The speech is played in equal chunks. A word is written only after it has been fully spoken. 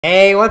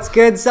Hey, what's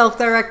good,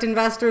 self-direct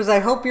investors?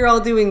 I hope you're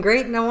all doing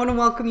great, and I want to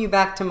welcome you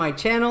back to my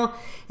channel.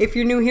 If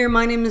you're new here,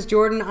 my name is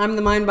Jordan. I'm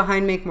the mind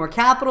behind Make More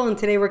Capital, and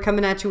today we're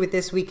coming at you with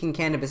This Week in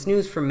Cannabis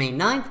News from May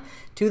 9th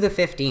to the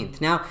 15th.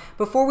 Now,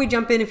 before we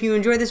jump in, if you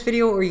enjoy this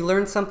video or you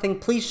learned something,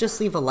 please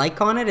just leave a like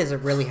on it, as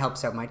it really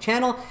helps out my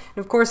channel.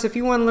 And of course, if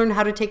you want to learn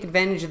how to take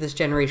advantage of this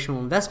generational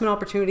investment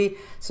opportunity,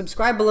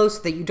 subscribe below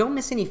so that you don't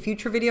miss any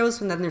future videos,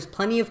 and then there's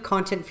plenty of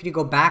content for you to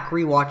go back,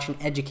 rewatch, and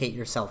educate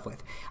yourself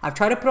with. I've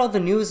tried to put all the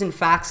news and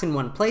facts in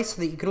one place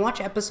so that you can watch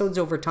episodes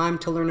over time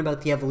to learn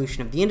about the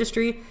evolution of the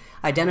industry,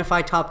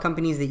 identify top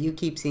companies that you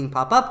keep seeing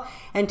pop up,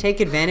 and take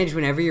advantage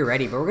whenever you're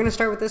ready. But we're going to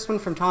start with this one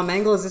from Tom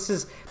Angle, as this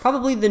is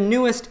probably the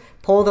newest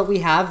poll that we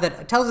have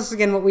that tells us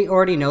again what we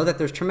already know, that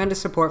there's tremendous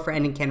support for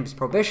ending cannabis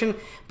prohibition.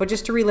 But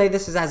just to relay,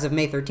 this is as of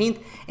May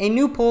 13th. A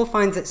new poll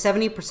finds that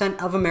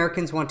 70% of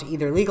Americans want to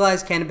either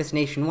legalize cannabis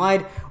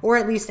nationwide or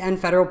at least end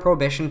federal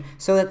prohibition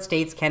so that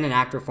states can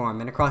enact reform.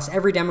 And across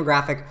every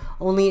demographic,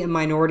 only a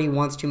minority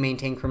wants to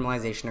maintain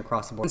criminalization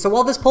across the board. And so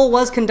while this poll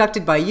was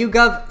conducted by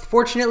YouGov,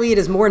 fortunately it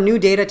is more new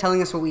data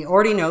telling us what we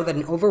already know, that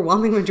an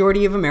overwhelming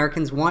majority of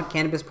Americans want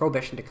cannabis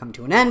prohibition to come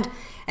to an end.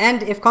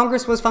 And if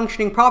Congress was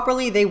functioning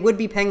properly, they would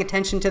be paying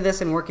attention to this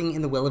and working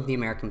in the will of the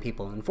American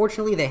people.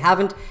 Unfortunately, they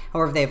haven't.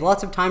 However, they have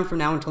lots of time from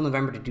now until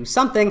November to do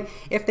something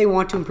if they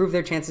want to improve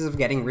their chances of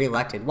getting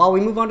reelected. While we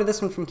move on to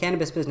this one from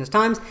Cannabis Business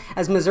Times,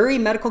 as Missouri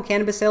medical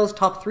cannabis sales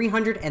top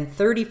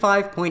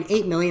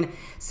 335.8 million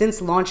since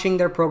launching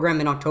their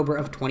program in October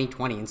of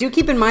 2020. And do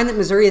keep in mind that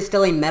Missouri is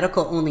still a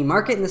medical-only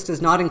market, and this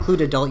does not include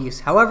adult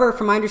use. However,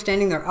 from my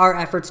understanding, there are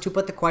efforts to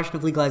put the question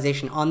of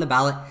legalization on the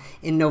ballot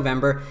in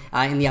November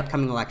in the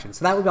upcoming election.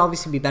 So that would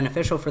obviously be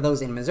beneficial for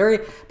those in Missouri.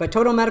 But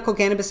total medical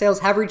cannabis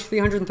sales have reached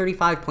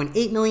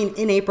 335.8 million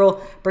in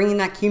April, bringing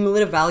that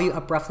cumulative value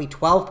up roughly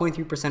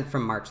 12.3%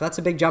 from March. So that's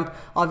a big jump.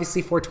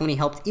 Obviously, 420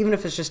 helped, even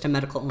if it's just a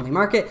medical-only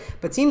market.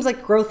 But seems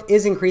like growth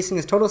is increasing,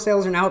 as total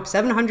sales are now up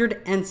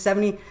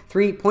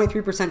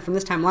 773.3% from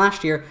this time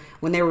last year,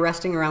 when they were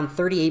resting around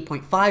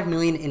 38.5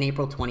 million in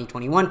April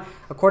 2021,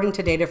 according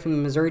to data from the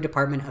Missouri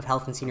Department of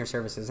Health and Senior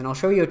Services. And I'll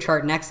show you a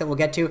chart next that we'll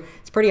get to.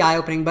 It's pretty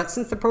eye-opening, but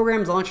since the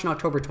program's launched in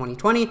October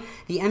 2020,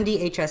 the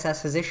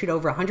MDHSS has issued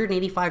over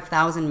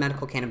 185,000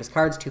 medical cannabis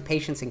cards to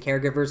patients and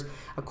caregivers,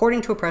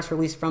 according to a press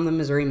release from the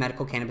Missouri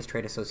Medical Cannabis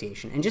Trade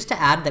Association. And just to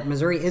add that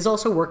Missouri is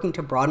also working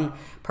to broaden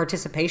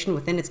participation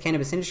within its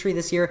cannabis industry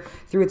this year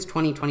through its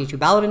 2022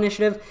 ballot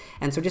initiative.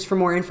 And so just for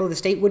more info, the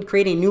state would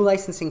create a new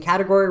licensing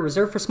category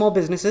reserved for small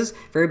businesses,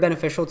 very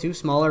beneficial to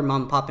smaller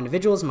mom-and-pop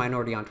individuals and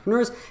minority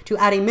entrepreneurs, to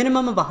add a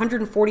minimum of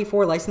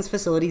 144 licensed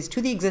facilities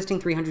to the existing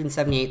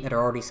 378 that are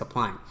already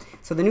supplying.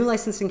 So the new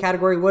licensing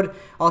category would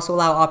also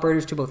allow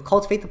operators to both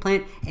cultivate the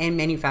plant and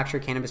manufacture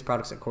cannabis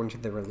products according to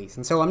the release.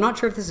 And so I'm not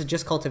sure if this is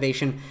just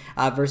cultivation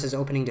versus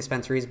opening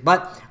dispensaries,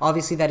 but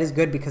obviously that is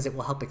good because it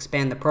will help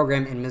expand the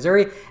program in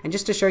Missouri. And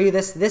just to show you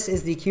this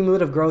is the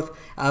cumulative growth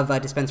of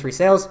dispensary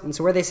sales. And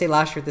so where they say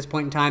last year at this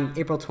point in time,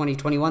 April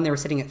 2021, they were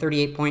sitting at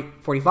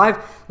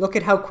 38.45. Look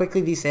at how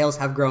quickly these sales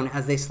have grown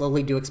as they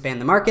slowly do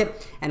expand the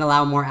market and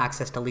allow more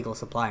access to legal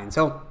supply. And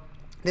so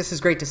this is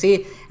great to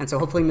see, and so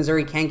hopefully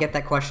Missouri can get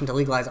that question to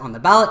legalize on the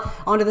ballot.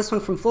 On to this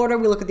one from Florida.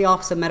 We look at the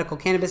Office of Medical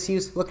Cannabis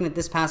Use, looking at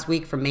this past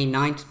week from May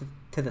 9th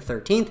to the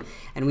 13th,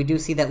 and we do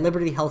see that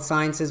Liberty Health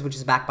Sciences, which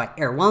is backed by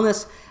Air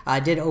Wellness,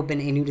 did open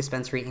a new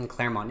dispensary in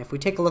Claremont. If we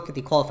take a look at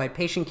the qualified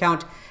patient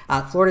count,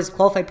 Florida's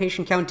qualified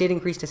patient count did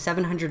increase to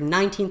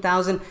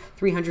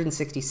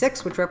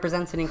 719,366, which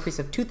represents an increase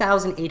of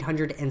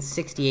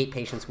 2,868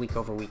 patients week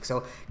over week.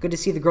 So good to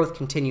see the growth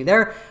continue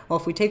there. Well,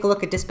 if we take a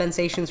look at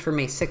dispensations from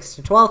May 6th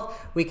to 12th,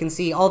 we can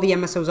see all the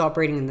MSOs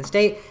operating in the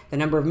state, the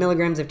number of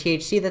milligrams of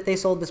THC that they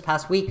sold this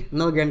past week,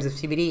 milligrams of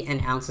CBD, and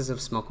ounces of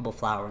smokable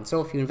flower. And so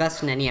if you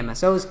invest in any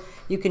MSOs,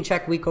 you can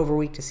check week over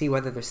week to see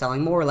whether they're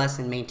selling more or less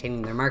and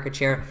maintaining their market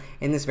share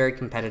in this very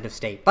competitive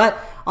state. But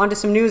on to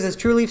some news, as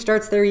Trulieve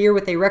starts their year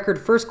with a record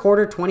first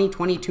quarter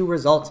 2022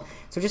 results.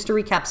 So just to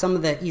recap some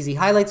of the easy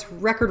highlights,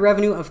 record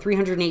revenue of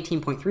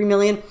 318.3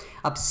 million,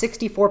 up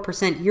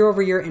 64% year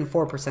over year and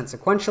 4%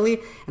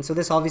 sequentially. And so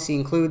this obviously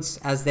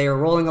includes as they are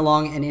rolling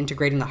along and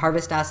integrating the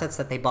harvest assets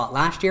that they bought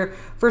last year.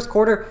 First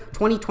quarter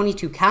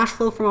 2022 cash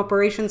flow from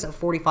operations of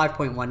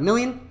 45.1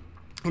 million.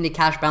 And a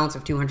cash balance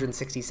of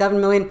 267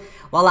 million,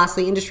 while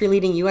lastly,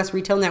 industry-leading U.S.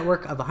 retail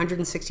network of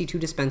 162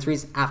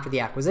 dispensaries after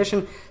the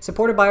acquisition,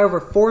 supported by over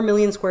 4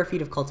 million square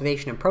feet of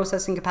cultivation and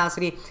processing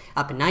capacity,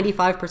 up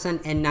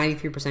 95% and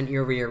 93%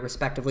 year-over-year,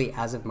 respectively,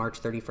 as of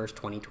March 31st,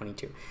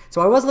 2022.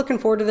 So I was looking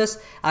forward to this,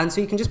 and so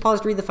you can just pause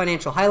to read the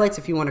financial highlights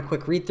if you want a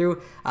quick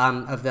read-through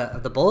of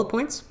the bullet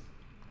points.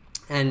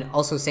 And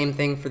also same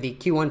thing for the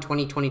Q1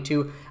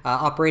 2022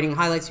 operating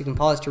highlights. You can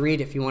pause to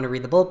read if you want to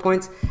read the bullet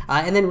points.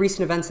 And then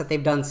recent events that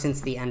they've done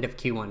since the end of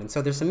Q1. And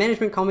so there's some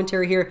management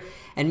commentary here.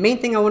 And main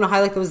thing I want to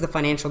highlight though is the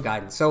financial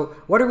guidance. So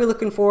what are we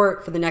looking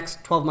for the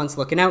next 12 months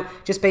looking out?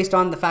 Just based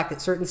on the fact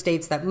that certain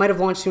states that might have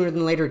launched sooner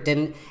than later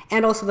didn't.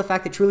 And also the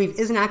fact that Trulieve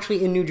isn't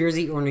actually in New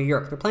Jersey or New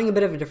York. They're playing a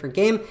bit of a different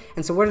game.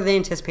 And so what are they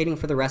anticipating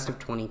for the rest of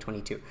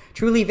 2022?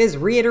 Trulieve is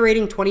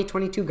reiterating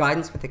 2022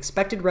 guidance with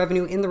expected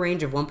revenue in the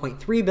range of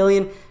 $1.3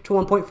 billion to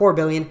 $1.4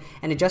 billion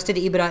and adjusted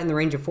EBITDA in the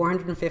range of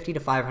 $450 to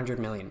 $500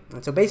 million.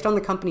 And so based on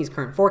the company's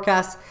current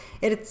forecasts,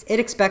 it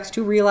expects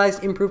to realize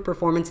improved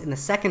performance in the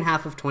second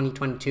half of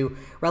 2022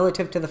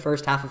 relative to the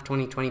first half of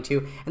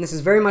 2022. And this is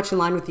very much in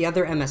line with the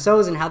other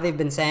MSOs and how they've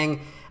been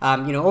saying,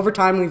 over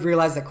time we've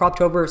realized that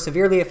Croptober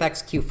severely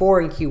affects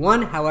Q4 and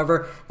Q1.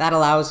 However, that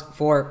allows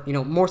for,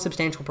 more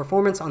substantial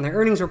performance on their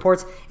earnings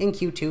reports in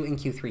Q2 and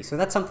Q3. So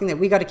that's something that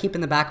we got to keep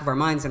in the back of our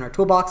minds in our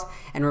toolbox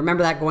and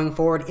remember that going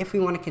forward if we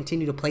want to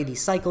continue to play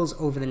these cycles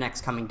over the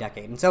next coming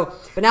decade. And so,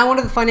 but now one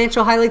of the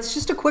financial highlights,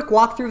 just a quick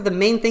walkthrough of the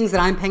main things that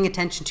I'm paying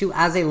attention to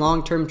as a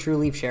long-term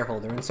Trulieve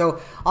shareholder. And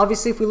so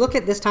obviously if we look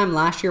at this time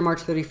last year,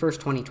 March 31st,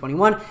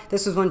 2021,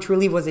 this is when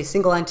Trulieve was a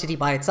single entity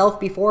by itself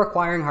before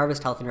acquiring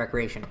Harvest Health and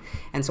Recreation.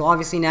 And so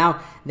obviously now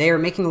they are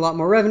making a lot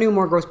more revenue,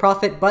 more gross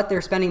profit, but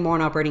they're spending more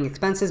on operating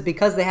expenses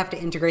because they have to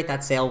integrate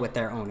that sale with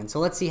their own. And so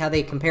let's see how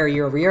they compare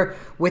year over year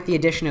with the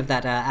addition of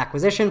that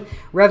acquisition.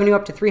 Revenue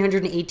up to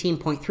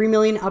 $318.3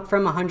 million, up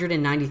from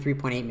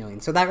 $193.8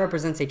 million. So that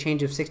represents a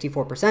change of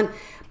 64%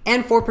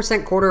 and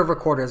 4% quarter over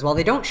quarter. While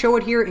they don't show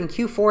it here in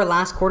Q4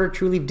 last quarter,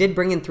 Trulieve did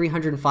bring in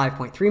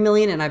 $305.3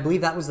 million, and I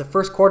believe that was the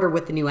first quarter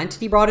with the new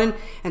entity brought in.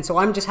 And so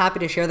I'm just happy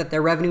to share that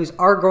their revenues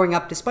are growing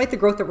up despite the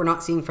growth that we're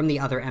not seeing from the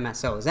other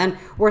MSOs. And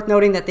worth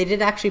noting that they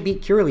did actually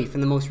beat Curaleaf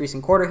in the most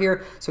recent quarter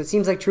here, so it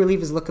seems like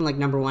Trulieve is looking like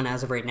number one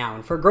as of right now.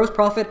 And for a gross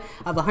profit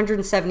of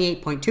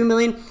 $178.2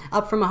 million,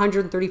 up from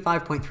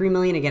 $135.3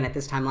 million again at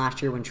this time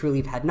last year when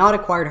Trulieve had not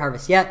acquired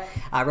Harvest yet,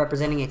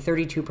 representing a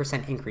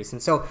 32% increase.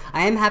 And so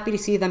I am happy to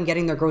see them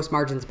getting their gross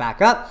margins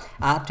back up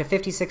to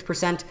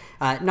 56%,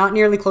 not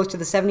nearly close to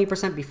the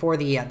 70% before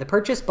the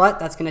purchase, but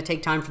that's going to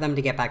take time for them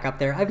to get back up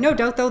there. I have no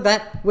doubt though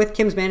that with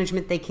Kim's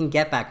management they can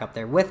get back up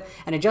there with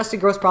an adjusted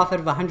gross profit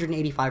of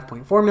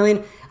 $185.4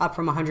 million, up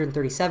from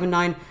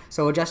 $137.9,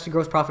 so adjusted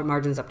gross profit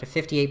margins up to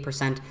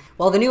 58%.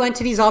 While the new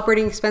entity's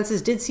operating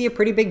expenses did see a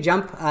pretty big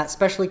jump,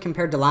 especially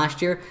compared to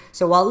last year.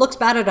 So while it looks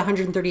bad at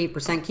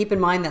 138%, keep in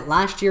mind that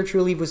last year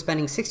Trulieve was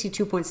spending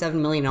 $62.7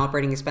 million in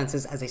operating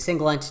expenses as a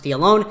single entity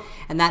alone,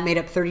 and that made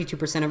up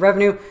 32% of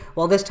revenue.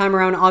 While this time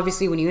around,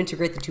 obviously when you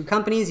integrate the two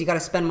companies, you got to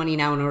spend money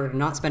now in order to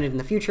not spend it in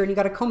the future, and you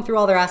got to comb through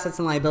all their assets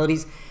and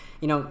liabilities,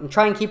 and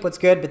try and keep what's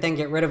good, but then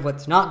get rid of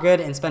what's not good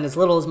and spend as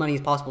little as money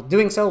as possible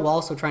doing so while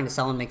also trying to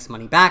sell and make some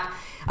money back.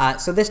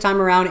 So this time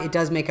around, it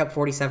does make up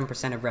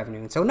 47% of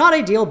revenue. And so not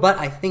ideal, but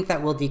I think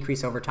that will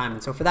decrease over time.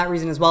 And so for that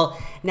reason as well,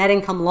 net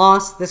income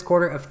loss this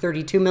quarter of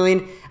 $32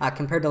 million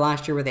compared to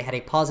last year where they had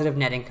a positive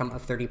net income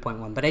of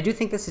 $30.1. But I do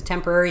think this is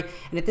temporary.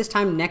 And at this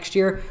time next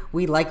year,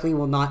 we likely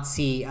will not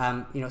see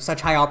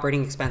such high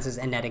operating expenses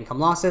and net income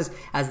losses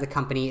as the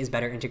company is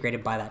better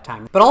integrated by that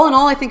time. But all in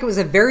all, I think it was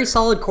a very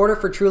solid quarter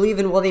for Trulieve.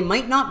 And while they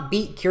might not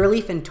beat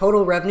Curaleaf in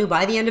total revenue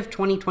by the end of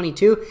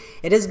 2022,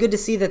 it is good to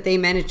see that they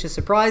managed to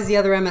surprise the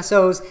other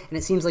MSOs, and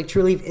it seems like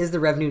Trulieve is the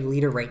revenue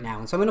leader right now.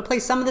 And so I'm going to play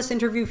some of this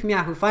interview from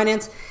Yahoo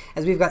Finance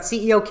as we've got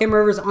CEO Kim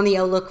Rivers on the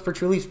outlook for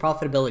Trulieve's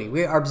profitability.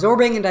 We are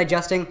absorbing and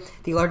digesting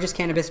the largest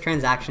cannabis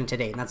transaction to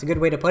date, and that's a good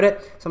way to put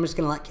it. So I'm just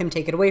going to let Kim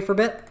take it away for a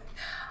bit.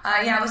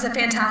 Yeah, it was a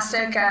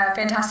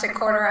fantastic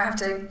quarter. I have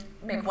to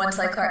make one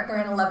slight correction.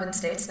 We're in 11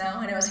 states now,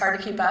 and it was hard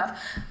to keep up.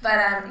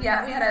 But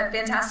yeah, we had a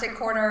fantastic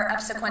quarter, up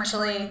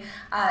sequentially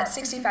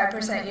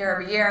 65% year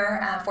over year,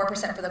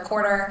 4% for the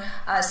quarter.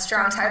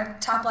 Strong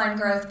top line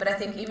growth, but I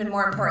think even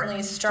more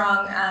importantly,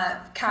 strong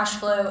cash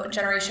flow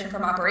generation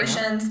from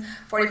operations,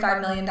 $45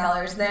 million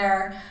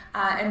there,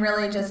 and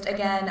really just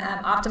again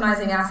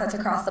optimizing assets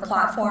across the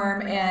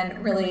platform,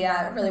 and really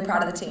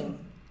proud of the team.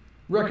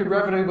 Record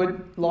revenue,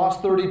 but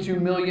lost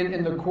 $32 million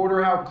in the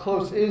quarter. How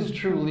close is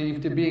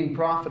Trulieve to being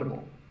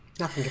profitable?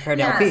 Nothing compared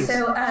to LPs.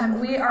 So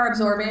we are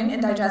absorbing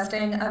and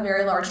digesting a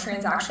very large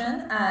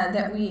transaction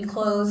that we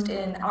closed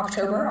in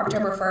October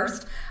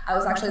 1st. It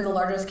was actually the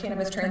largest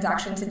cannabis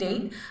transaction to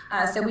date.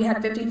 So we had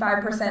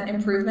 55%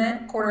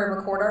 improvement quarter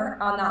over quarter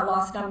on that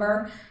loss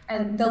number.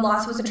 And the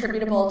loss was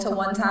attributable to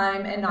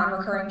one-time and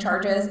non-recurring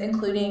charges,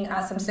 including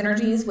some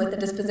synergies with the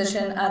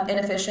disposition of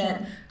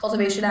inefficient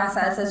cultivation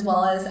assets, as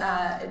well as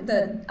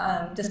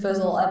the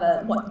disposal of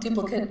a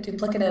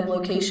duplicative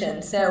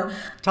location. So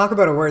talk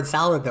about a word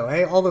salad, though,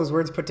 eh? All those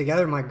words put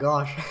together, my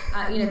gosh.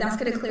 That's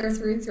going to clear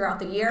throughout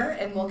the year,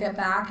 and we'll get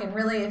back. And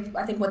really,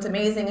 I think what's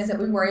amazing is that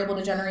we were able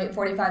to generate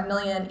 $45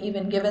 million,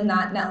 even given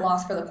that net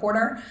loss for the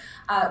quarter.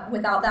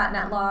 Without that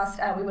net loss,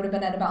 we would have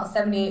been at about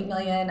 $78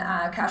 million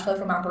cash flow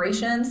from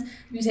operations.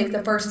 If you take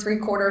the first 3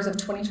 quarters of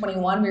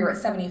 2021, we were at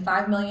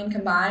 $75 million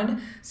combined.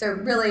 So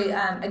really,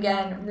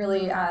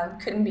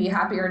 couldn't be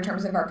happier in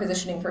terms of our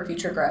positioning for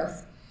future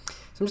growth.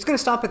 So I'm just going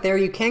to stop it there.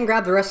 You can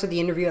grab the rest of the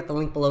interview at the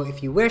link below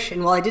if you wish.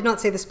 And while I did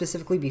not say this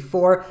specifically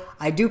before,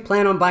 I do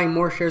plan on buying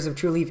more shares of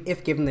Trulieve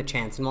if given the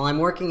chance. And while I'm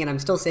working and I'm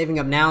still saving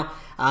up now,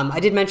 I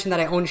did mention that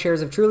I own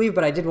shares of Trulieve,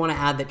 but I did want to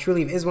add that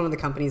Trulieve is one of the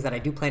companies that I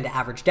do plan to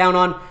average down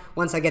on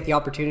once I get the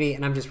opportunity.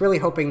 And I'm just really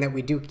hoping that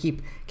we do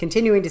keep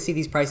continuing to see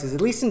these prices, at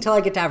least until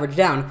I get to average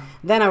down.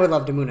 Then I would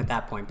love to moon at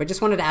that point. But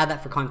just wanted to add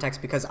that for context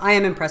because I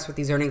am impressed with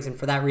these earnings. And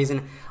for that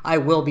reason, I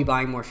will be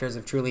buying more shares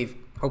of Trulieve,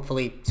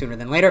 hopefully sooner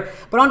than later.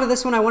 But on to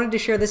this one, I wanted to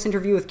share this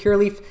interview with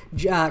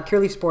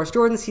Curaleaf's Boris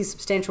Jordan sees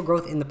substantial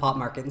growth in the pot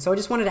market. And so I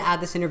just wanted to add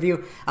this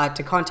interview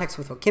to context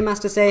with what Kim has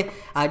to say,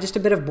 just a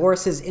bit of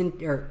Boris's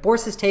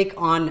take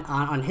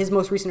on his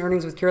most recent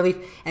earnings with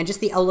Curaleaf and just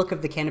the outlook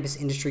of the cannabis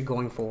industry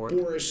going forward.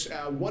 Boris,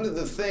 one of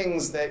the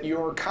things that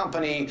your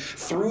company,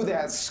 through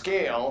that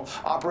scale,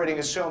 operating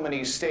in so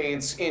many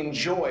states,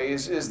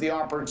 enjoys is the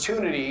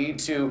opportunity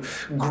to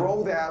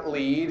grow that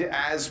lead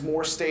as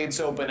more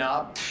states open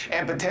up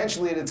and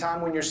potentially at a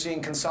time when you're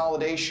seeing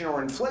consolidation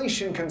or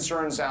inflation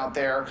concerns out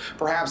there,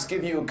 perhaps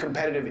give you a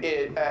competitive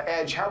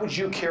edge. How would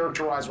you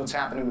characterize what's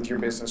happening with your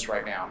business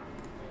right now?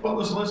 Well,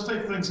 listen, let's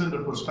take things into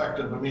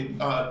perspective. I mean,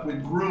 we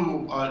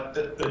grew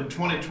in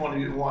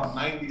 2021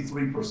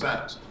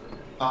 93%.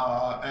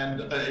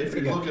 And if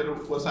you look at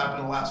what's happened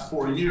in the last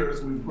 4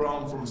 years, we've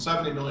grown from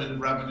 70 million in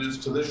revenues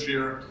to this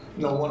year,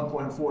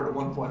 1.4 to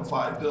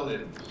 1.5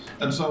 billion.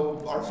 And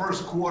so our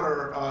first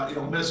quarter,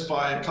 missed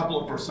by a couple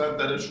of percent.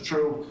 That is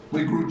true.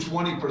 We grew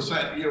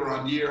 20% year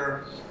on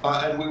year,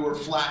 and we were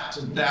flat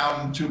to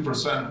down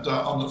 2%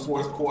 on the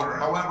fourth quarter.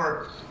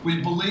 However,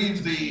 we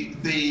believe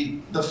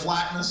the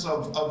flatness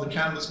of the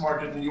cannabis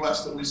market in the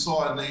U.S. that we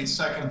saw in the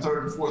second,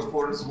 third, and fourth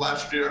quarters of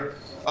last year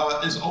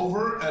is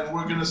over, and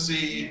we're going to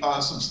see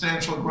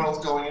substantial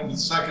growth going into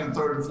the second,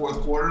 third, and fourth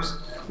quarters.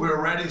 We're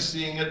already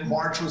seeing it.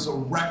 March was a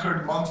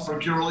record month for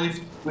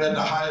Curaleaf. We had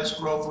the highest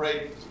growth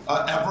rate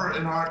ever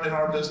in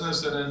our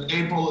business, and in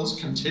April is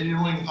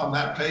continuing on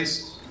that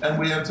pace. And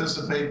we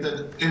anticipate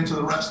that into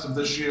the rest of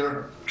this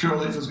year,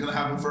 Curaleaf is going to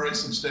have a very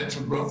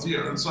substantial growth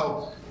year. And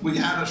so we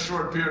had a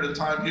short period of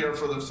time here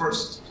for the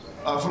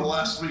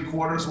last 3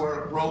 quarters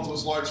where growth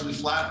was largely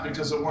flat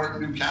because there weren't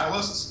new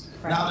catalysts.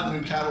 Right. Now that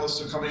new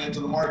catalysts are coming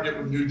into the market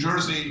with New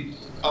Jersey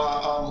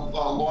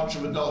launch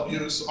of adult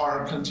use,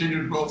 our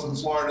continued growth in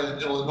Florida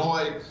and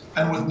Illinois,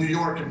 and with New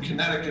York and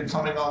Connecticut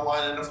coming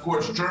online, and of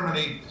course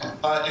Germany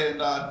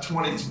in end of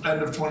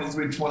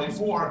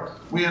 23-24,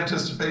 we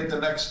anticipate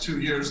the next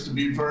 2 years to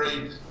be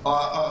very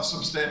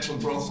substantial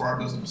growth for our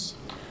business.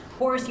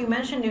 Boris, you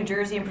mentioned New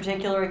Jersey in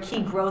particular, a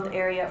key growth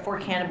area for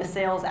cannabis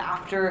sales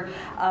after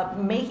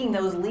making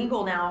those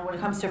legal now when it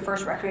comes to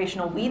first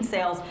recreational weed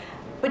sales.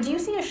 But do you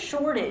see a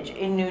shortage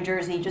in New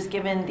Jersey just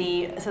given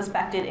the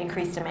suspected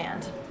increased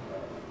demand?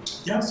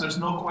 Yes, there's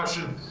no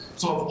question.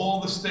 So of all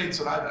the states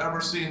that I've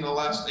ever seen in the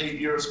last 8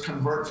 years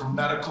convert from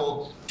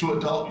medical to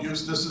adult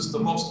use, this is the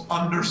most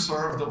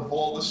underserved of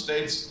all the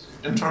states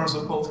in terms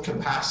of both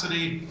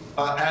capacity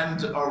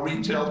and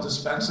retail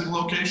dispensing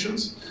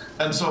locations.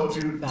 And so if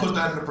you put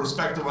that into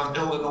perspective on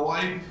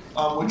Illinois,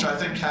 which I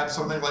think had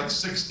something like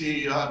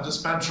 60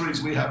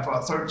 dispensaries, we have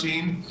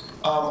 13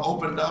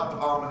 opened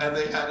up, and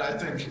they had, I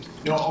think,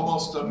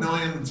 almost 1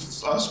 million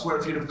square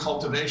feet of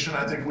cultivation.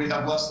 I think we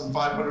have less than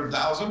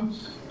 500,000.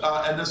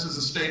 And this is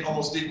a state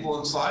almost equal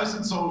in size.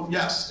 And so,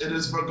 yes, it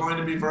is going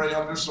to be very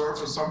underserved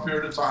for some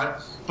period of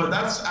time. But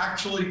that's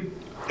actually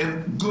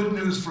good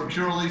news for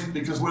Curaleaf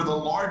because we're the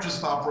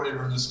largest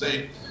operator in the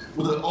state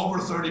with an over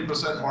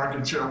 30%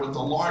 market share, with the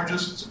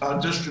largest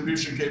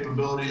distribution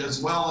capability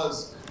as well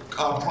as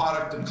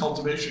product and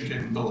cultivation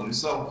capability.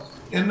 So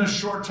in the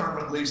short term,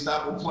 at least,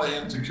 that will play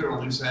into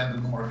Curaleaf's hand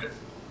in the market.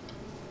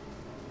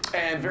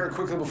 And very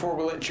quickly before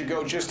we let you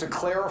go, just to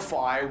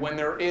clarify, when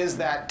there is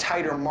that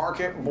tighter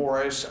market,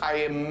 Boris,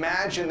 I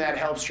imagine that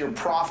helps your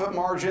profit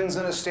margins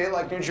in a state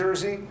like New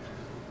Jersey?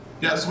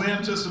 Yes, we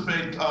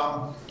anticipate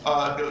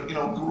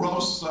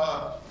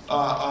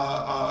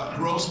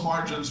gross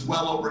margins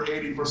well over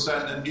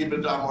 80% and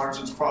EBITDA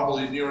margins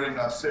probably nearing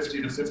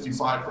 50 to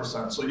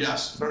 55%. So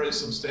yes, very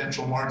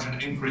substantial margin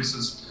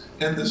increases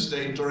in the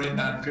state during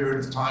that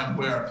period of time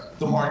where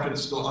the market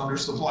is still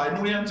undersupplied.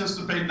 And we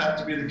anticipate that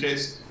to be the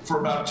case for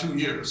about 2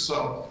 years.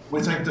 So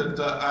we think that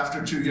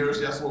after 2 years,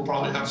 yes, we'll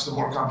probably have some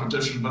more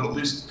competition, but at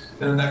least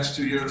in the next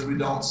 2 years, we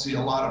don't see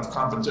a lot of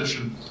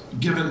competition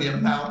given the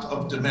amount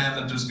of demand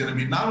that there's going to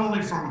be, not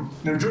only from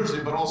New Jersey,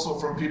 but also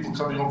from people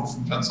coming over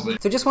from Pennsylvania.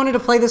 So just wanted to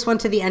play this one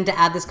to the end to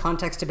add this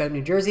context about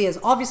New Jersey, as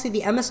obviously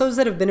the MSOs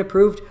that have been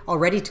approved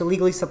already to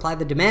legally supply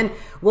the demand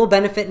will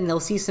benefit and they'll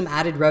see some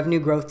added revenue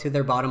growth to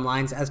their bottom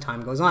lines as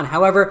time goes on.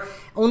 However,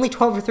 only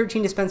 12 or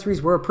 13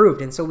 dispensaries were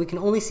approved, and so we can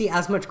only see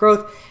as much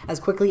growth as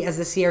quickly as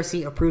the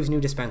CRC approves new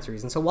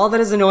dispensaries. And so while that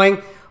is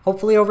annoying,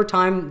 hopefully over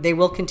time they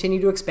will continue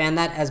to expand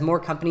that as more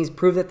companies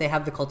prove that they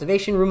have the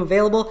cultivation room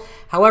available.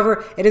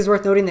 However, it is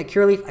worth noting that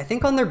Trulieve, I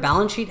think on their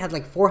balance sheet, had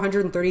like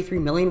 433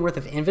 million worth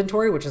of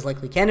inventory, which is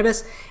likely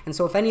cannabis. And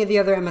so if any of the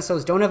other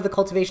MSOs don't have the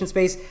cultivation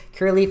space,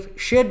 Trulieve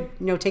should,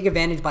 take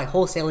advantage by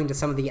wholesaling to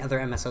some of the other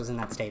MSOs in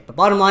that state. But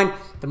bottom line,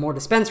 the more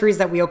dispensaries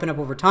that we open up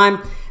over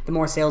time, the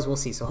more sales we'll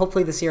see. So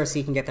hopefully the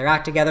CRC can get their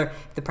act together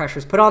if the pressure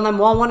is put on them.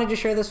 Well, I wanted to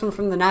share this one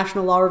from the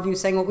National Law Review,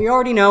 saying what we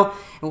already know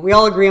and what we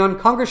all agree on: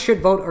 Congress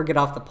should vote or get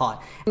off the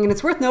pot. And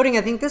it's worth noting,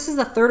 I think this is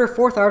the third or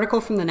fourth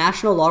article from the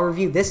National Law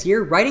Review this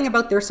year writing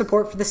about their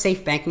support for the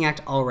Safe Banking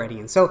Act already.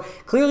 And so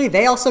clearly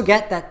they also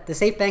get that the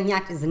Safe Banking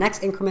Act is the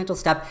next incremental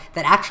step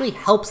that actually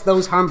helps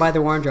those harmed by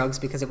the war on drugs,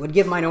 because it would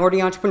give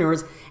minority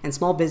entrepreneurs and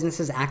small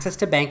businesses access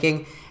to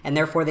banking, and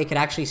therefore they could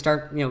actually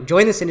start,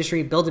 join this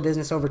industry, build a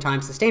business over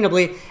time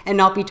sustainably, and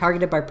not be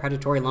targeted by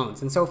predatory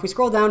loans. And so if we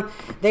scroll down,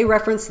 they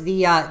reference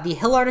the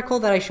Hill article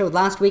that I showed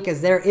last week,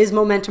 as there is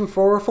momentum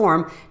for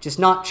reform, just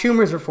not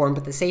Schumer's reform,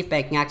 but the Safe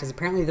Banking Act, as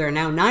apparently there are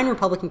now 9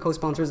 Republican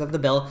co-sponsors of the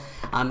bill.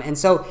 And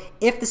so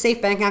if the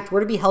Safe Banking Act were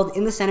to be held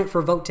in the Senate for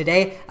a vote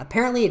today,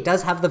 apparently it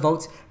does have the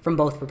votes from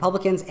both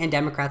Republicans and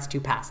Democrats to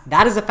pass.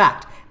 That is a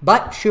fact.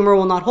 But Schumer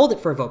will not hold it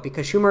for a vote,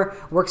 because Schumer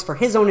works for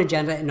his own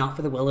agenda and not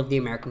for the will of the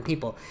American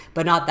people.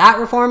 But not that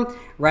reform?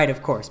 Right,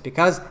 of course,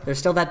 because there's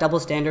still that double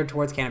standard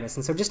towards cannabis.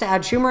 And so just to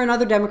add, Schumer and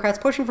other Democrats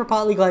pushing for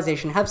pot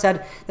legalization have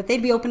said that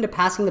they'd be open to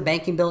passing the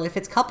banking bill if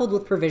it's coupled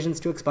with provisions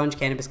to expunge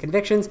cannabis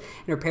convictions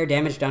and repair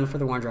damage done for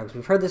the war on drugs.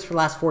 We've heard this for the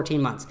last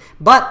 14 months.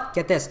 But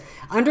get this,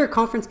 under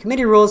conference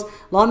committee rules,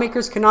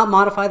 lawmakers cannot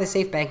modify the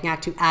Safe Banking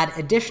Act to add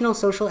additional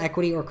social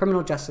equity or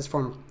criminal justice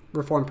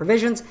reform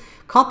provisions,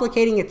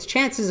 complicating its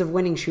chances of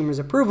winning Schumer's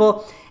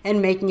approval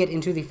and making it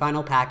into the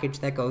final package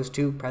that goes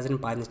to President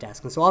Biden's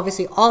desk. And so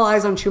obviously all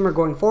eyes on Schumer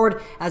going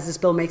forward as this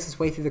bill makes its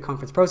way through the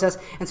conference process.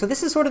 And so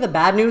this is sort of the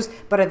bad news,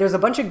 but there's a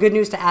bunch of good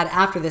news to add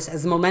after this,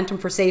 as the momentum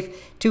for SAFE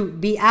to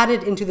be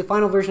added into the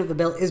final version of the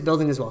bill is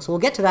building as well. So we'll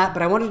get to that,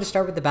 but I wanted to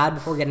start with the bad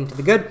before getting to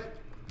the good.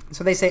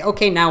 So they say,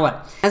 okay, now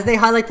what? As they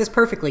highlight this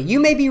perfectly, you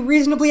may be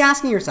reasonably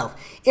asking yourself,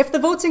 if the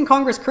votes in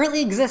Congress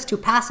currently exist to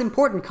pass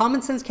important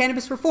common sense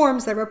cannabis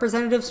reforms that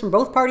representatives from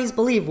both parties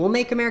believe will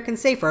make Americans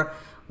safer,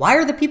 why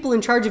are the people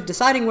in charge of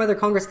deciding whether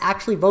Congress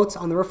actually votes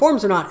on the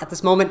reforms or not at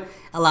this moment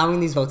allowing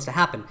these votes to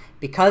happen?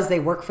 Because they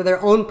work for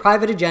their own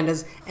private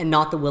agendas and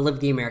not the will of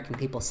the American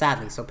people,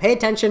 sadly. So pay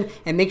attention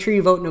and make sure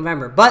you vote in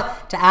November.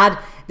 But to add,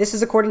 this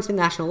is according to the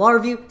National Law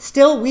Review.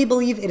 Still, we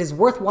believe it is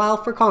worthwhile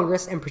for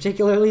Congress, and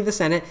particularly the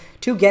Senate,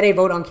 to get a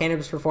vote on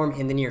cannabis reform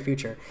in the near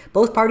future.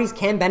 Both parties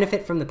can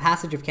benefit from the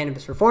passage of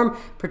cannabis reform,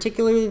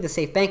 particularly the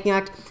Safe Banking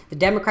Act. The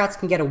Democrats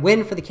can get a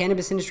win for the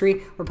cannabis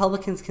industry.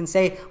 Republicans can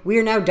say, we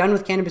are now done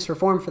with cannabis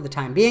reform for the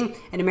time being,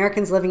 and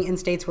Americans living in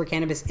states where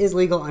cannabis is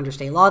legal under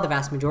state law, the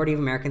vast majority of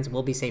Americans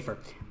will be safer.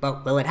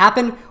 But will it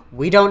happen?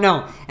 We don't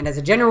know. And as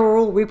a general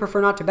rule, we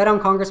prefer not to bet on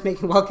Congress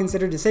making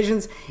well-considered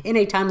decisions in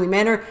a timely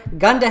manner.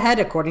 Gun to head,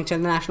 according to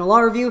the National Law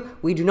Review,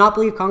 we do not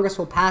believe Congress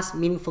will pass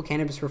meaningful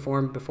cannabis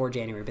reform before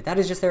January. But that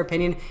is just their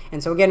opinion.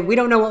 And so again, we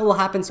don't know what will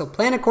happen, so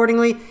plan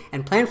accordingly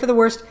and plan for the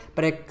worst,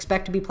 but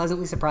expect to be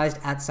pleasantly surprised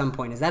at some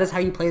point, as that is how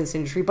you play this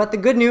industry. But the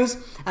good news,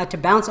 to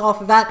bounce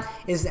off of that,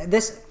 is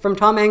this from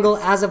Tom Engel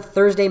as of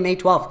Thursday, May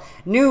 12th.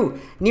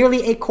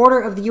 Nearly a quarter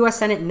of the U.S.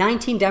 Senate,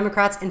 19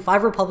 Democrats and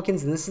 5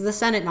 Republicans, and this is the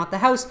Senate, not the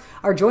House,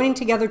 are joining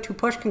together to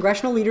push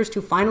congressional leaders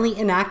to finally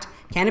enact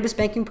cannabis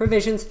banking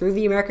provisions through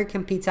the America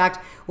Competes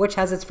Act, which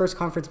has its first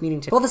conference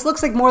meeting today. Well, this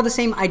looks like more of the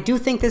same. I do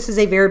think this is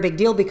a very big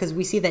deal, because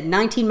we see that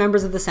 19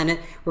 members of the Senate,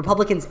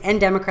 Republicans and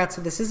Democrats,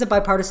 so this is a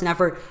bipartisan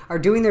effort, are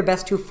doing their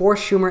best to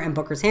force Schumer and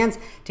Booker's hands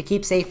to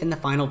keep safe in the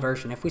final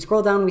version. If we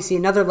scroll down, we see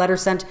another letter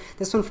sent,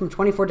 this one from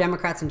 24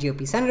 Democrats and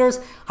GOP senators,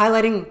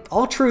 highlighting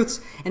all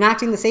truths.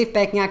 Enacting the Safe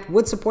Banking Act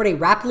would support a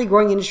rapidly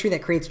growing industry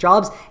that creates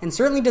jobs and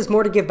certainly does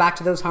more to give back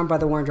to those harmed by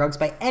the war on drugs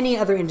by any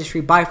other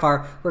industry by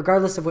far,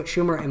 regardless of what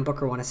Schumer and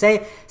Booker want to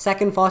say.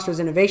 Second, fosters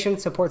innovation,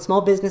 supports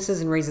small businesses,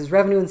 and raises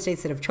revenue in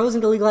states that have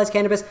chosen to legalize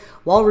cannabis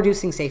while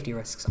reducing safety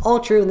risks. All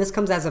true, and this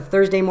comes as of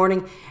Thursday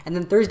morning, and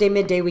then Thursday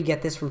midday we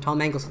get this from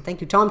Tom Engel. So thank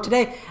you, Tom.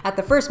 Today, at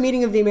the first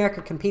meeting of the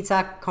America Competes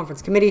Act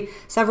Conference Committee,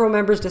 several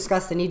members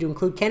discussed the need to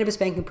include cannabis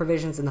banking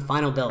provisions in the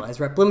final bill,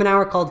 as Rep.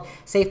 Blumenauer called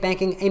safe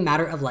banking a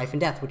matter of life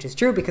and death, which is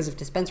true, because if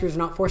dispensaries are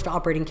not forced to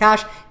operate in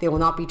cash, they will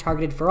not be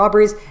targeted for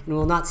robberies, and we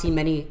will not see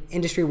many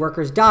industry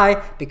workers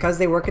die because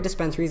they work at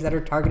dispensaries that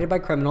are targeted by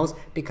criminals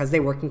because they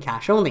work in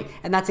cash only.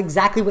 And that's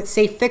exactly what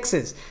SAFE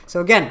fixes. So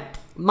again,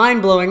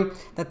 mind-blowing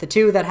that the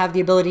two that have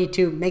the ability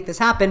to make this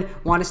happen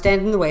want to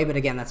stand in the way, but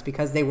again, that's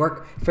because they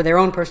work for their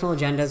own personal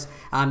agendas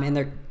and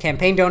their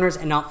campaign donors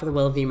and not for the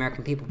will of the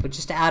American people. But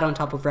just to add on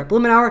top of Rep.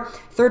 Blumenauer,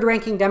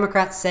 third-ranking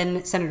Democrat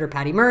Senator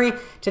Patty Murray,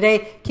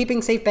 today,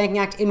 keeping Safe Banking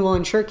Act in will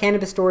ensure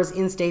cannabis stores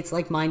in states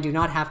like mine do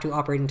not have to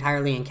operate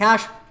entirely in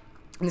cash.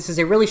 And this is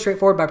a really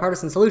straightforward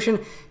bipartisan solution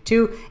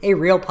to a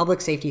real public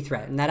safety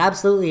threat, and that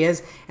absolutely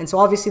is. And so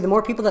obviously the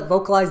more people that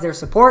vocalize their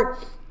support,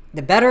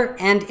 the better.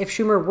 And if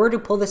Schumer were to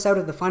pull this out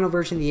of the final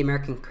version of the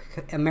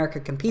America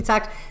Competes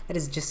Act, that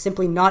is just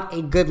simply not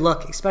a good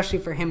look, especially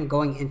for him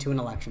going into an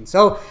election.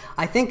 So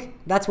I think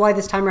that's why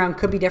this time around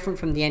could be different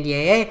from the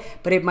NDAA,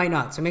 but it might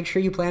not. So make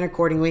sure you plan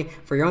accordingly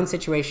for your own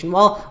situation.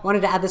 Well,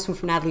 wanted to add this one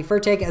from Natalie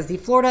Fertig as the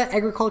Florida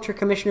Agriculture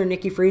Commissioner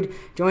Nikki Fried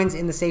joins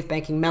in the safe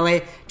banking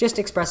melee, just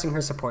expressing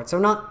her support. So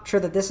not sure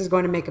that this is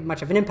going to make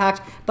much of an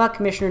impact, but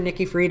Commissioner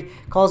Nikki Fried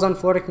calls on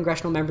Florida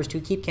congressional members to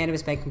keep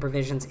cannabis banking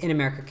provisions in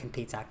America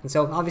Competes Act. And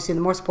so obviously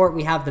the more support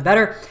we have, the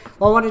better.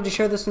 Well, I wanted to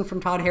share this one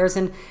from Todd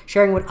Harrison,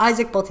 sharing what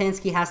Isaac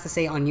Boltansky has to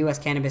say on U.S.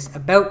 cannabis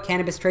about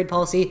cannabis trade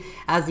policy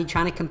as the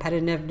China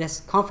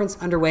Competitiveness Conference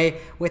underway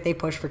with a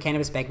push for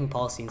cannabis banking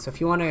policy. And so if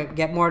you want to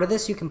get more out of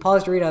this, you can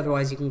pause to read.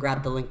 Otherwise, you can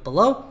grab the link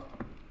below.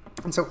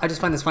 And so I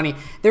just find this funny.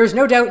 There is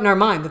no doubt in our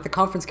mind that the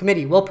conference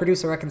committee will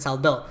produce a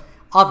reconciled bill.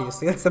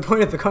 Obviously, that's the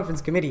point of the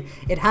conference committee.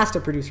 It has to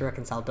produce a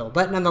reconciled bill.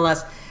 But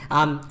nonetheless,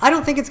 I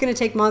don't think it's going to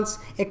take months.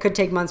 It could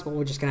take months, but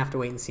we're just going to have to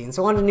wait and see. And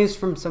so on to news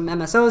from some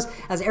MSOs.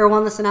 As Air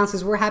Wellness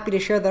announces, we're happy to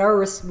share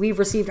that we've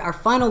received our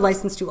final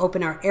license to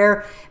open our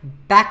Air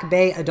Back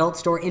Bay adult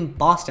store in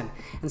Boston.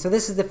 And so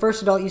this is the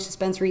first adult use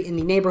dispensary in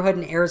the neighborhood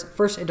and Air's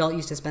first adult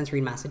use dispensary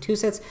in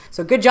Massachusetts.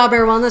 So good job,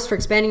 Air Wellness, for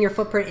expanding your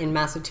footprint in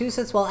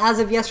Massachusetts. Well, as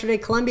of yesterday,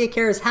 Columbia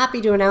Care is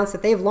happy to announce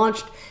that they've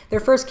launched their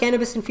first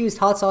cannabis-infused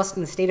hot sauce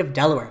in the state of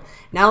Delaware,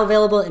 now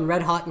available in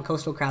red hot and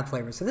coastal crab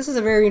flavors. So this is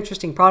a very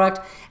interesting product,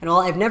 and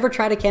while I've never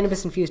tried a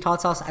cannabis-infused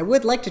hot sauce, I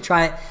would like to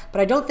try it,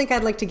 but I don't think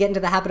I'd like to get into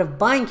the habit of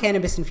buying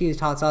cannabis-infused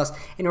hot sauce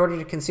in order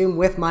to consume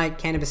with my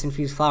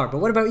cannabis-infused flower. But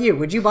what about you?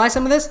 Would you buy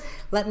some of this?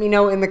 Let me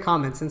know in the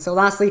comments. And so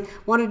lastly,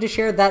 wanted to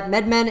share that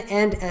MedMen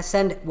and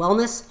Ascend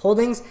Wellness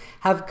Holdings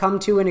have come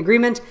to an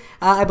agreement,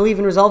 I believe,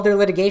 and resolved their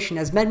litigation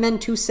as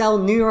MedMen to sell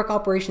New York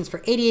operations for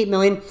 $88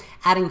 million,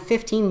 adding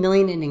 $15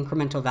 million in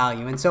incremental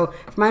value. And so,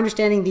 from my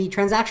understanding, the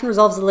transaction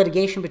resolves the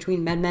litigation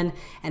between MedMen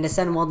and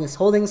Ascend Wellness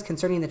Holdings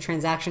concerning the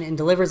transaction and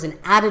delivers an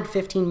added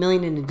 $15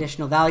 million in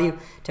additional value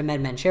to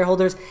MedMen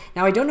shareholders.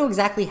 Now, I don't know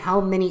exactly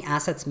how many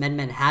assets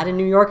MedMen had in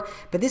New York,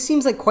 but this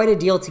seems like quite a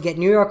deal to get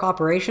New York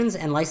operations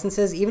and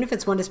licenses, even if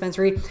it's one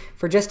dispensary,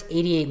 for just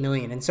 $88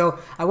 million. And so,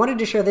 I wanted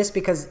to share this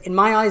because, in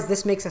my eyes,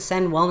 this makes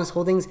Ascend Wellness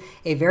Holdings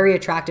a very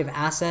attractive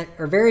asset,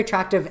 or very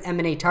attractive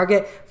M&A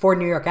target for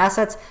New York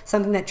assets,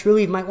 something that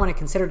Trulieve might want to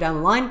consider down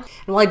the line.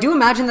 And while I do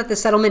imagine that the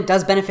settlement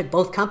does benefit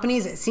both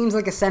companies, it seems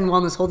like Ascend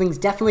Wellness Holdings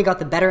definitely got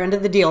the better end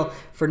of the deal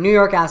for New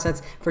York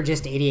assets for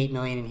just $88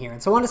 million in here.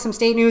 And so on to some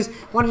state news.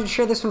 Wanted to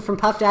share this one from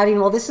Puff Daddy.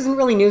 And while this isn't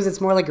really news, it's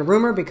more like a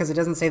rumor because it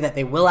doesn't say that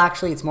they will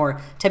actually. It's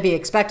more to be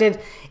expected.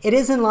 It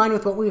is in line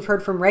with what we've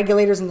heard from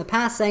regulators in the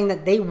past, saying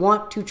that they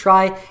want to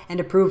try and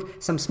approve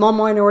some small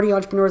minority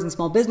entrepreneurs and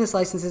small business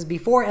licenses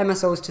before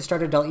MSOs to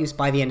start adult use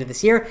by the end of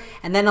this year,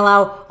 and then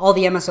allow all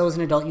the MSOs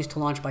and adult use to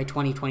launch by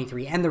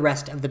 2023 and the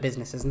rest of the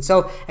businesses. And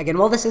so again,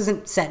 while this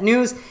isn't set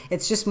news,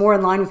 it's just more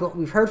in line with what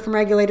we've heard from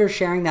regulators,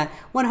 sharing that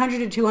 100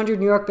 to 200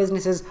 New York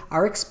businesses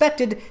are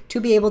expected to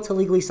be able to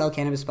legally sell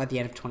cannabis by the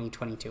end of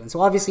 2022. And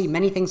so obviously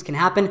many things can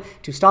happen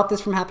to stop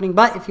this from happening,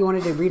 but if you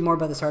wanted to read more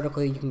about this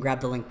article, you can grab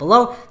the link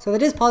below. So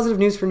that is positive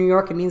news for New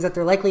York. It means that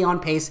they're likely on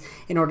pace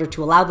in order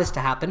to allow this to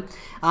happen.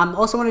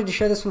 Also wanted to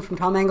share this one from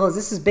Tom Engel, as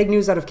this is big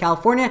news out of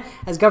California,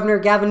 as Governor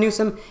Gavin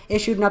Newsom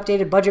issued an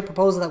updated budget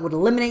proposal that would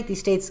eliminate the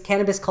state's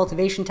cannabis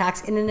cultivation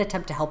tax in an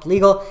attempt to help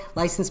legal,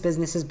 licensed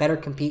businesses better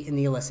compete in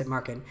the illicit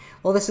market.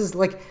 Well, this is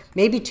like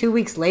maybe 2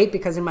 weeks late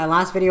because in my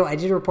last video, I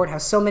did report how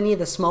so many of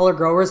the smaller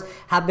growers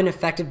have been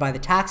affected by the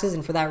taxes,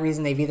 and for that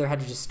reason, they've either had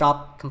to just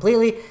stop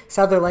completely,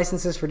 sell their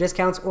licenses for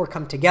discounts, or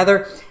come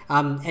together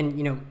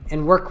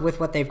and work with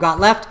what they've got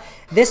left.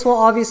 This will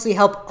obviously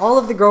help all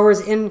of the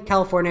growers in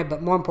California,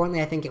 but more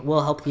importantly, I think it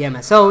will help the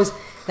MSOs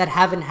that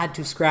haven't had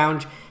to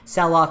scrounge,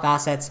 sell off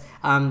assets,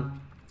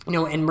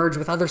 and merge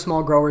with other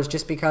small growers,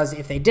 just because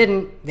if they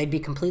didn't, they'd be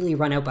completely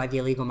run out by the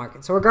illegal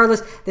market. So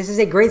regardless, this is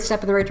a great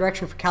step in the right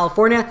direction for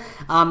California,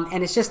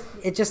 and it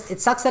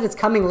sucks that it's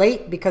coming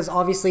late because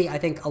obviously I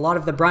think a lot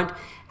of the brunt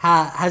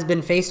has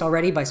been faced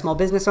already by small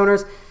business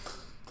owners.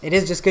 It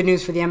is just good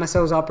news for the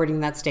MSOs operating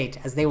in that state,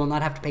 as they will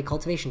not have to pay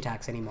cultivation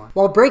tax anymore.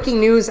 Well,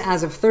 breaking news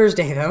as of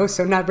Thursday, though,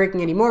 so not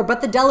breaking anymore,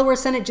 but the Delaware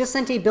Senate just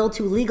sent a bill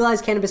to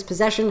legalize cannabis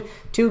possession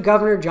to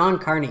Governor John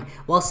Carney,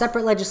 while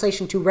separate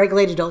legislation to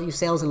regulate adult use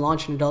sales and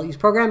launch an adult use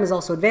program is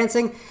also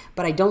advancing,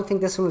 but I don't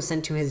think this one was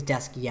sent to his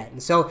desk yet.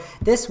 And so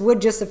this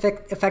would just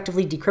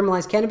effectively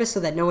decriminalize cannabis so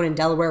that no one in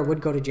Delaware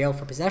would go to jail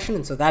for possession,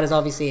 and so that is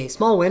obviously a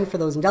small win for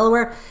those in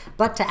Delaware.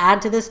 But to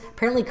add to this,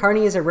 apparently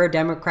Carney is a rare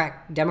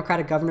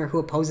Democratic governor who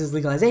opposes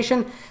legalization,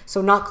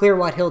 so not clear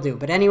what he'll do.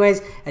 But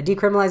anyways, a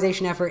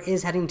decriminalization effort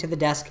is heading to the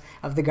desk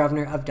of the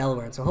governor of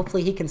Delaware, and so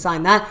hopefully he can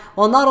sign that.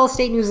 While not all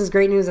state news is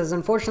great news, as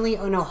unfortunately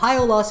an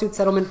Ohio lawsuit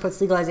settlement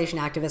puts legalization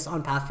activists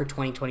on path for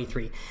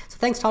 2023. So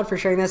thanks, Todd, for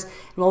sharing this.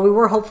 And while we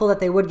were hopeful that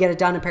they would get it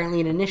done,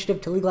 apparently an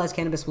initiative to legalize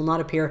cannabis will not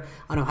appear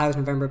on Ohio's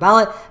November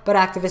ballot, but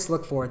activists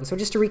look forward. And so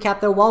just to recap,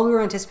 though, while we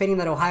were anticipating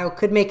that Ohio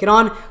could make it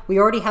on, we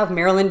already have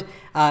Maryland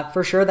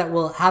for sure that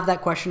will have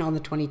that question on the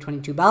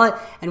 2022 ballot,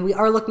 and we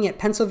are looking at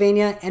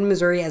Pennsylvania and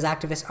Missouri, as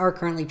activists are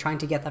currently trying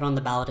to get that on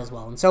the ballot as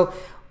well. And so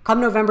come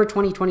November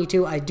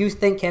 2022, I do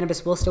think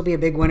cannabis will still be a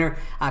big winner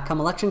come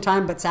election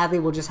time, but sadly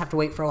we'll just have to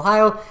wait for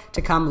Ohio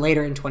to come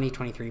later in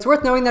 2023. It's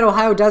worth knowing that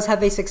Ohio does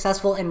have a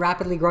successful and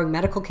rapidly growing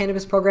medical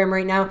cannabis program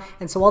right now,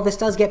 and so while this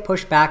does get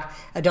pushed back,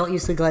 adult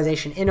use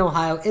legalization in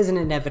Ohio is an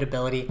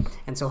inevitability,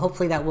 and so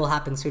hopefully that will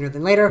happen sooner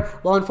than later.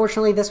 While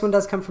unfortunately this one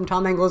does come from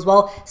Tom Angle as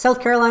well,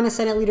 South Carolina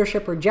Senate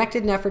leadership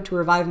rejected an effort to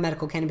revive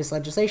medical cannabis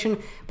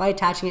legislation by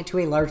attaching it to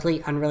a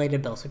largely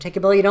unrelated bill. So take a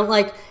bill you don't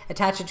like,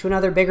 attach it to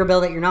another bigger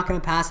bill that you're not going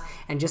to pass,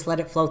 and just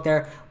let it float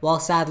there, while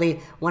sadly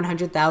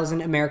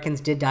 100,000 Americans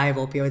did die of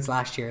opioids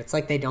last year. It's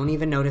like they don't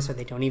even notice or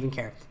they don't even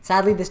care.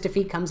 Sadly, this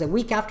defeat comes a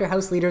week after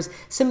House leaders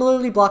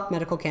similarly blocked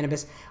medical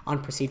cannabis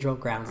on procedural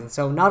grounds. And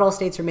so not all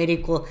states are made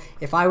equal.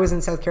 If I was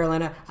in South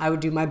Carolina, I would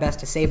do my best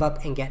to save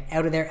up and get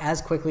out of there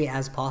as quickly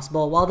as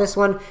possible. While this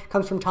one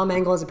comes from Tom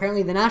Angle, as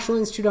apparently the National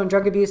Institute on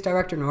Drug Abuse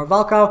Director Nora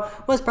Volkow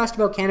was pressed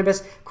about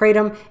cannabis,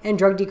 kratom, and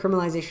drug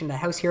decriminalization at a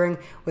House hearing,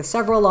 with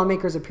several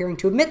lawmakers appearing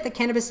to admit that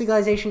cannabis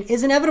legalization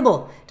is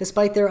inevitable,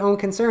 despite their own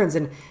concerns.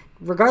 And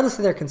regardless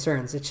of their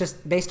concerns, it's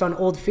just based on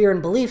old fear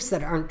and beliefs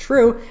that aren't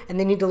true, and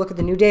they need to look at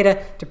the new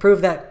data to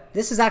prove that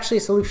this is actually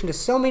a solution to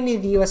so many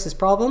of the U.S.'s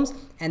problems,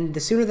 and the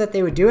sooner that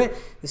they would do it,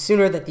 the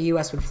sooner that the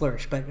U.S. would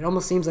flourish. But it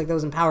almost seems like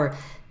those in power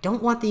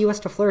don't want the U.S.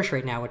 to flourish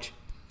right now, which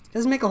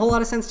doesn't make a whole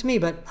lot of sense to me,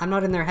 but I'm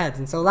not in their heads.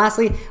 And so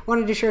lastly,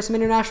 wanted to share some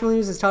international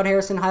news as Todd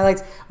Harrison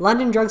highlights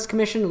London Drugs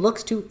Commission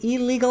looks to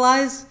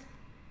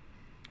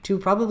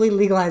probably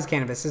legalize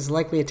cannabis. This is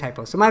likely a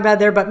typo, so my bad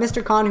there. But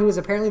Mr. Khan, who is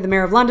apparently the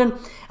mayor of London,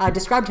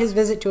 described his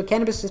visit to a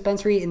cannabis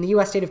dispensary in the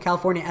U.S. state of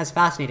California as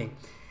fascinating.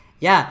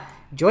 Yeah,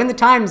 join the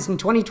times in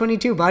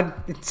 2022, bud.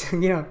 It's,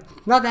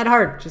 not that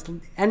hard. Just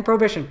end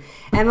prohibition.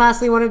 And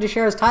lastly, wanted to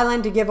share as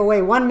Thailand to give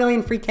away 1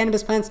 million free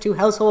cannabis plants to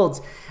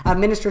households.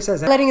 Minister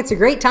says, highlighting it's a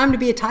great time to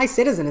be a Thai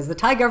citizen, as the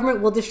Thai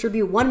government will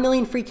distribute 1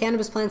 million free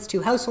cannabis plants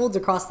to households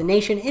across the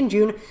nation in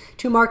June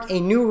to mark a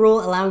new rule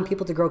allowing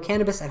people to grow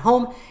cannabis at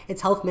home,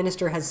 its health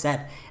minister has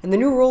said. And the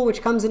new rule,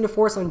 which comes into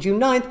force on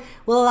June 9th,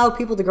 will allow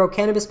people to grow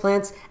cannabis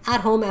plants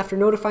at home after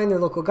notifying their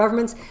local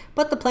governments,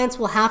 but the plants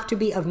will have to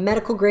be of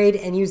medical grade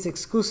and used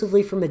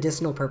exclusively for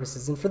medicinal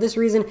purposes. And for this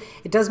reason,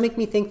 it does make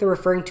me think they're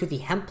referring to the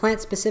hemp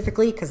plant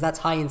specifically, because that's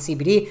high in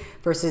CBD,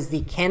 versus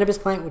the cannabis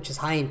plant, which is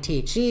high in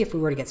THC, if we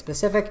were to get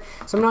specific.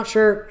 So I'm not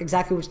sure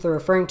exactly which they're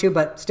referring to,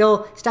 but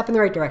still step in the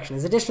right direction.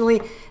 As additionally,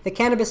 the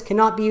cannabis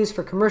cannot be used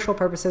for commercial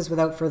purposes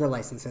without further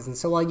licenses. And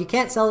so while you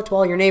can't sell it to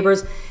all your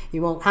neighbors,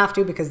 you won't have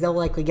to, because they'll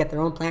likely get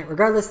their own plant.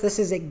 Regardless, this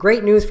is a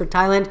great news for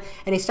Thailand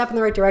and a step in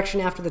the right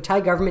direction after the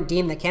Thai government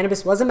deemed that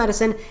cannabis was a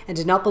medicine and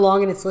did not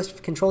belong in its list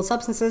of controlled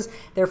substances.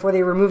 Therefore,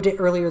 they removed it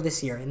earlier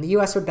this year. And the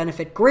US would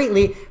benefit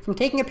greatly from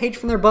taking a page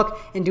from their book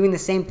and doing the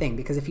same thing,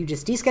 because if you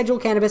just deschedule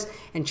cannabis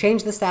and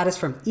change the status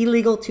from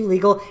illegal to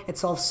legal, it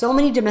solves so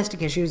many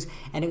domestic issues,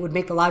 and it would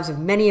make the lives of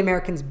many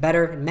Americans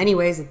better in many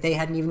ways that they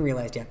hadn't even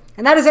realized yet.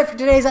 And that is it for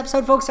today's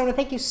episode, folks. I want to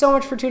thank you so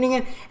much for tuning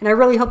in, and I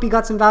really hope you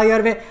got some value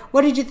out of it.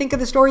 What did you think of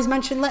the stories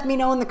mentioned? Let me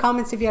know in the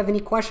comments if you have any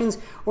questions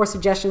or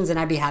suggestions, and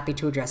I'd be happy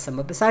to address them.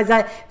 But besides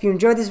that, if you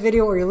enjoyed this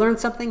video or you learned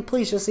something,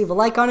 please just leave a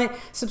like on it.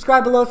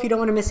 Subscribe below if you don't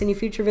want to miss any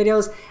future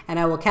videos, and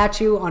I will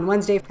catch you on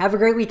Wednesday. Have a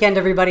great weekend,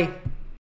 everybody.